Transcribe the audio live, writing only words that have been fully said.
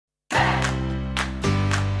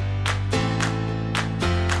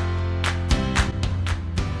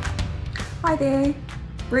Hi there,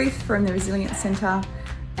 Ruth from the Resilience Centre,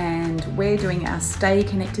 and we're doing our Stay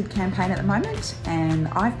Connected campaign at the moment, and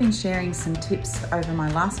I've been sharing some tips over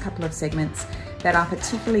my last couple of segments that are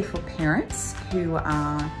particularly for parents who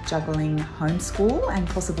are juggling homeschool and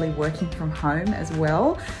possibly working from home as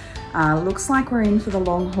well. Looks like we're in for the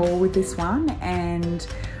long haul with this one, and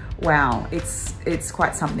wow, it's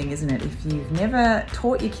quite something, isn't it? If you've never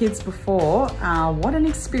taught your kids before, what an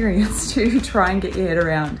experience to try and get your head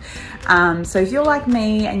around. So if you're like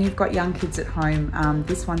me and you've got young kids at home,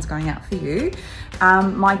 this one's going out for you.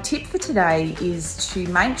 My tip for today is to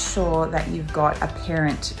make sure that you've got a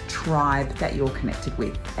parent tribe that you're connected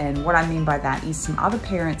with. And what I mean by that is some other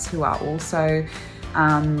parents who are also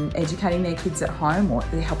educating their kids at home, or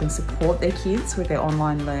they're helping support their kids with their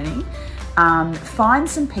online learning. Find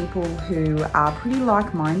some people who are pretty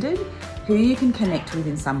like-minded, who you can connect with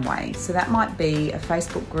in some way. So that might be a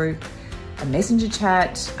Facebook group, a messenger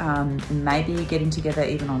chat, maybe getting together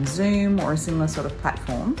even on Zoom or a similar sort of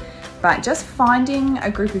platform. But just finding a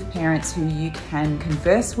group of parents who you can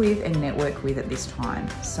converse with and network with at this time.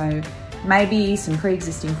 So maybe some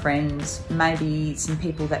pre-existing friends, maybe some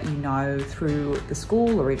people that you know through the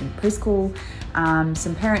school or even preschool,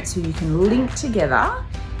 some parents who you can link together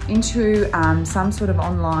into some sort of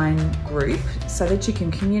online group so that you can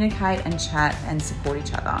communicate and chat and support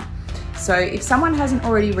each other. So if someone hasn't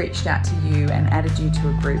already reached out to you and added you to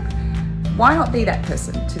a group, why not be that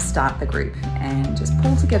person to start the group and just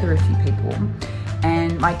pull together a few people?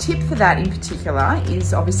 And my tip for that in particular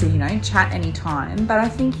is obviously, chat anytime, but I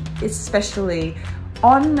think especially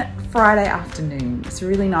on Friday afternoon, it's a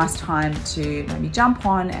really nice time to maybe jump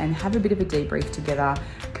on and have a bit of a debrief together,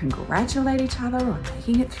 congratulate each other on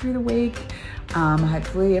making it through the week.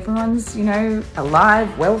 Hopefully everyone's,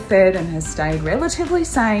 alive, well fed, and has stayed relatively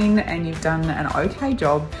sane, and you've done an okay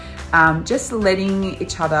job. Just letting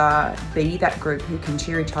each other be that group who can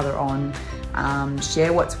cheer each other on,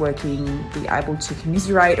 share what's working, be able to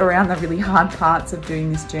commiserate around the really hard parts of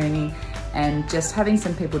doing this journey, and just having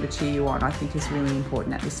some people to cheer you on, I think, is really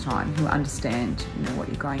important at this time, who understand what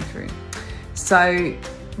you're going through. So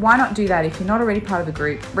why not do that? If you're not already part of a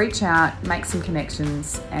group, reach out, make some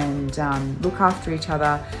connections, and look after each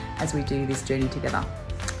other as we do this journey together.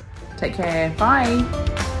 Take care,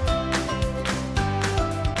 bye.